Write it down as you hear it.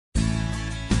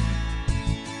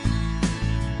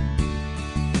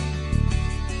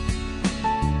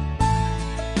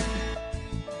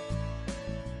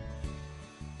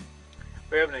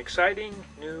have an exciting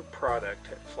new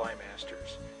product at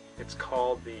FlyMasters. It's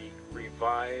called the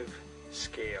Revive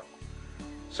Scale.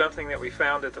 Something that we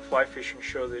found at the fly fishing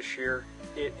show this year.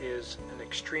 It is an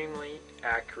extremely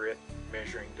accurate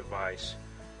measuring device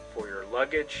for your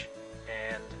luggage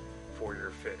and for your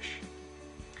fish.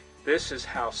 This is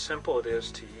how simple it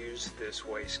is to use this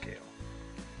weigh scale.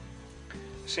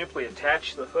 Simply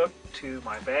attach the hook to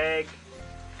my bag,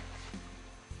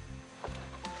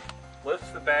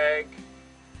 lift the bag.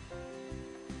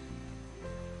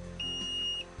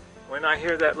 When I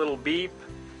hear that little beep,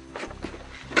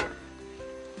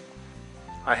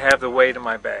 I have the weight of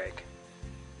my bag.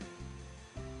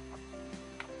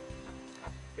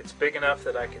 It's big enough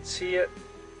that I can see it.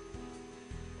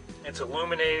 It's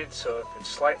illuminated, so if it's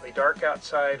slightly dark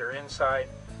outside or inside,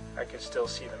 I can still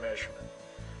see the measurement.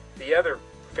 The other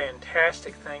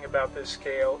fantastic thing about this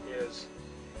scale is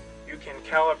you can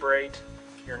calibrate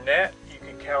your net, you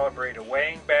can calibrate a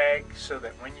weighing bag so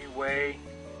that when you weigh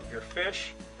your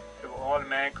fish, it will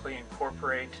automatically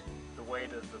incorporate the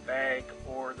weight of the bag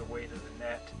or the weight of the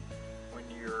net when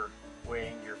you're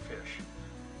weighing your fish.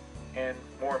 And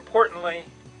more importantly,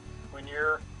 when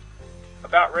you're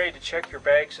about ready to check your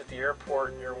bags at the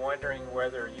airport and you're wondering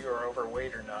whether you are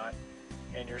overweight or not,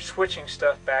 and you're switching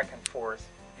stuff back and forth,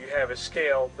 you have a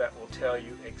scale that will tell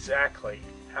you exactly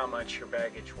how much your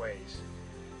baggage weighs.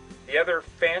 The other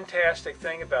fantastic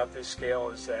thing about this scale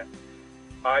is that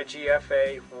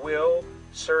IGFA will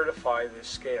certify this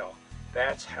scale.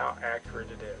 That's how accurate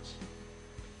it is.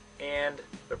 And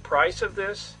the price of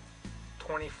this,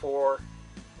 $24.95.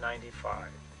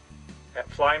 At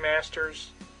FlyMasters,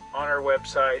 on our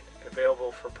website,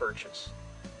 available for purchase.